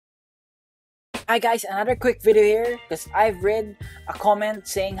Hi guys, another quick video here because I've read a comment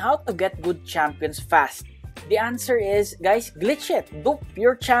saying how to get good champions fast. The answer is, guys, glitch it, dupe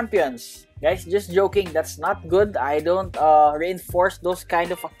your champions. Guys, just joking, that's not good. I don't reinforce those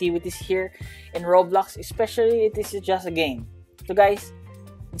kind of activities here in Roblox, especially it is just a game. So guys,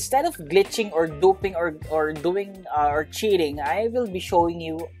 instead of glitching or duping or doing or cheating, I will be showing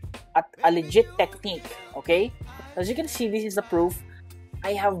you a legit technique, okay? As you can see, this is the proof.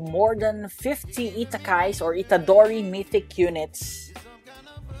 I have more than 50 Itakais or Itadori Mythic units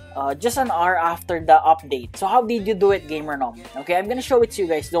just an hour after the update. So how did you do it, Gamer Nom? Okay, I'm gonna show it to you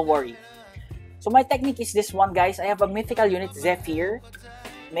guys, don't worry. So my technique is this one, guys. I have a mythical unit, Zephyr.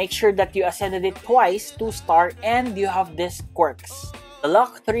 Make sure that you ascended it twice, 2-star, and you have these quirks. The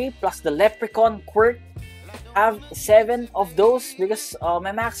Lock 3 plus the Leprechaun quirk have 7 of those because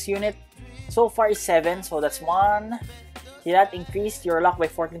my max unit so far is 7, so that's 1. See that? Increased your luck by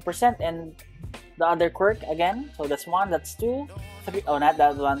 14%, and the other quirk again. So that's 1, that's 2, 3. Oh, not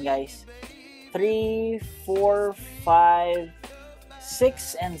that one, guys. 3, 4, 5,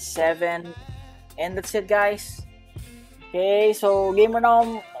 6, and 7. And that's it, guys. Okay, so Gamer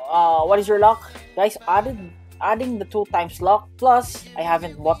Nom, what is your luck? Guys, adding the 2 times luck. Plus, I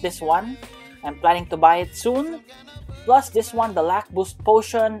haven't bought this one. I'm planning to buy it soon. Plus this one, the Lack Boost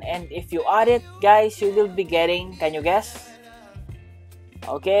Potion. And if you add it, guys, you will be getting, can you guess?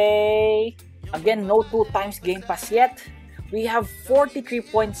 Okay, again, no 2 times Game Pass yet. We have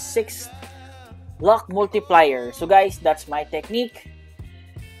 43.6 luck multiplier. So guys, that's my technique.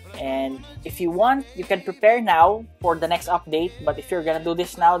 And if you want, you can prepare now for the next update. But if you're gonna do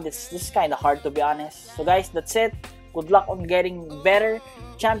this now, this is kind of hard, to be honest. So guys, that's it. Good luck on getting better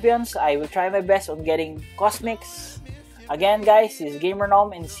champions. I will try my best on getting cosmics. Again, guys, this is Gamer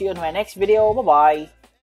Nom, and see you in my next video. Bye-bye.